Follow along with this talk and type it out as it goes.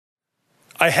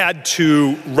I had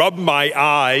to rub my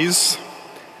eyes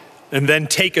and then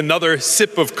take another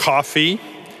sip of coffee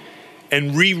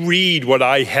and reread what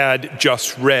I had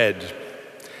just read.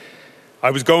 I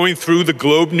was going through the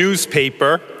Globe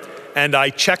newspaper and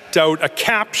I checked out a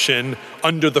caption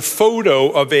under the photo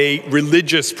of a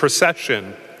religious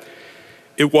procession.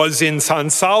 It was in San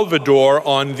Salvador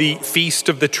on the Feast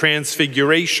of the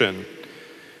Transfiguration.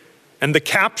 And the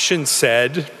caption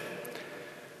said,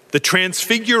 "The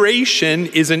Transfiguration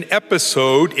is an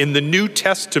episode in the New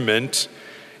Testament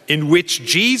in which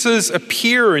Jesus'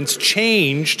 appearance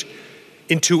changed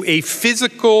into a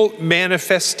physical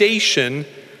manifestation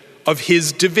of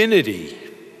his divinity."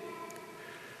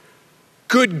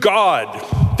 Good God,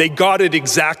 they got it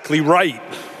exactly right.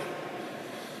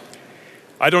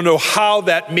 I don't know how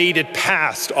that made it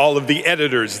past all of the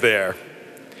editors there.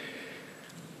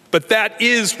 But that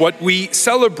is what we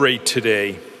celebrate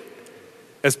today.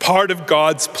 As part of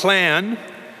God's plan,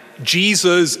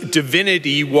 Jesus'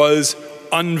 divinity was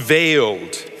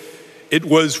unveiled. It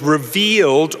was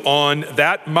revealed on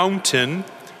that mountain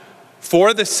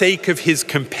for the sake of his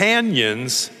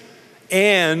companions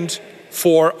and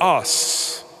for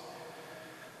us.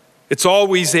 It's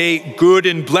always a good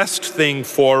and blessed thing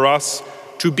for us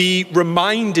to be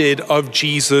reminded of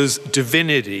Jesus'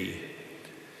 divinity.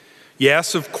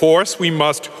 Yes, of course, we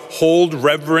must hold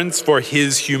reverence for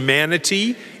his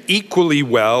humanity equally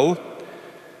well,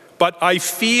 but I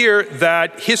fear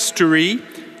that history,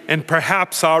 and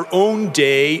perhaps our own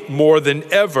day more than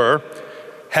ever,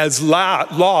 has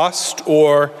lost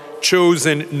or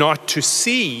chosen not to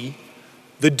see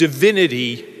the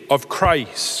divinity of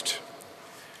Christ.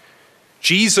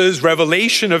 Jesus'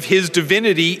 revelation of his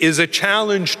divinity is a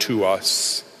challenge to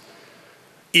us.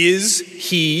 Is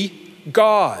he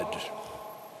God?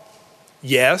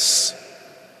 Yes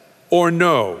or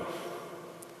no?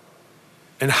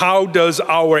 And how does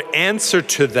our answer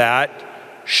to that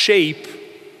shape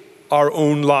our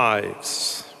own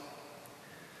lives?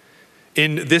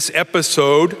 In this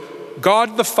episode,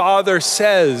 God the Father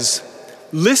says,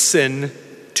 listen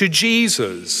to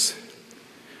Jesus.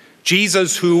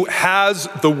 Jesus who has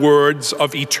the words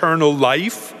of eternal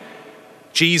life.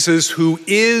 Jesus who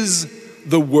is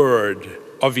the word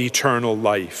of eternal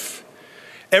life.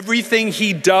 Everything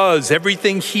he does,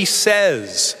 everything he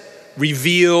says,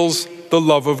 reveals the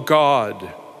love of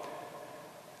God.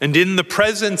 And in the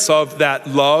presence of that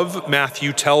love,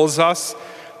 Matthew tells us,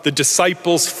 the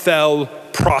disciples fell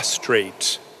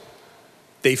prostrate.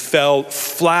 They fell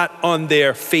flat on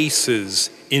their faces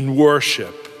in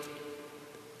worship.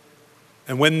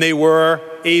 And when they were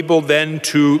able then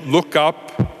to look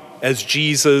up as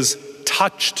Jesus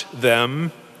touched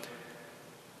them,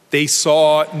 they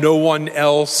saw no one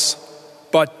else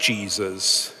but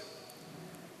Jesus,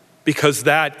 because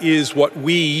that is what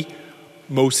we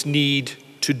most need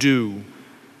to do.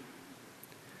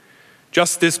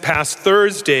 Just this past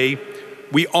Thursday,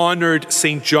 we honored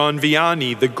St. John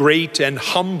Vianney, the great and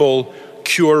humble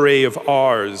curé of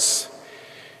Ars.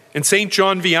 And St.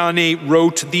 John Vianney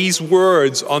wrote these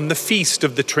words on the Feast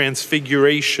of the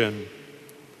Transfiguration.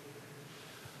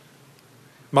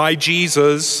 "My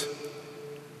Jesus,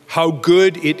 how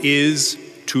good it is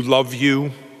to love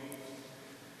you.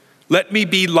 Let me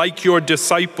be like your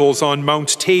disciples on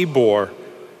Mount Tabor,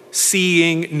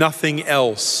 seeing nothing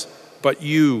else but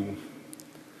you.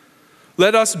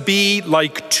 Let us be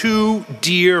like two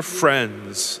dear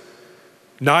friends,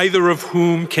 neither of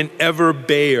whom can ever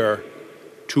bear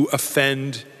to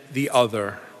offend the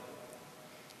other."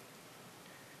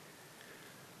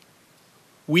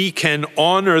 We can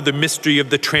honor the mystery of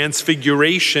the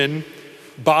Transfiguration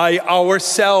by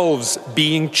ourselves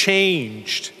being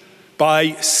changed,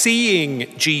 by seeing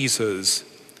Jesus,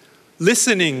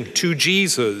 listening to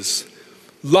Jesus,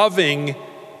 loving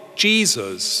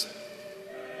Jesus.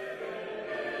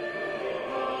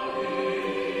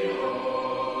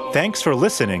 Thanks for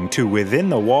listening to Within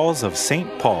the Walls of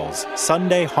St. Paul's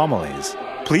Sunday Homilies.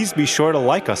 Please be sure to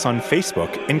like us on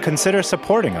Facebook and consider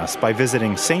supporting us by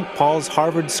visiting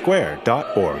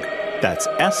stpaulsharvardsquare.org. That's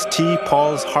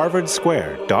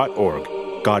stpaulsharvardsquare.org.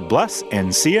 God bless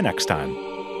and see you next time.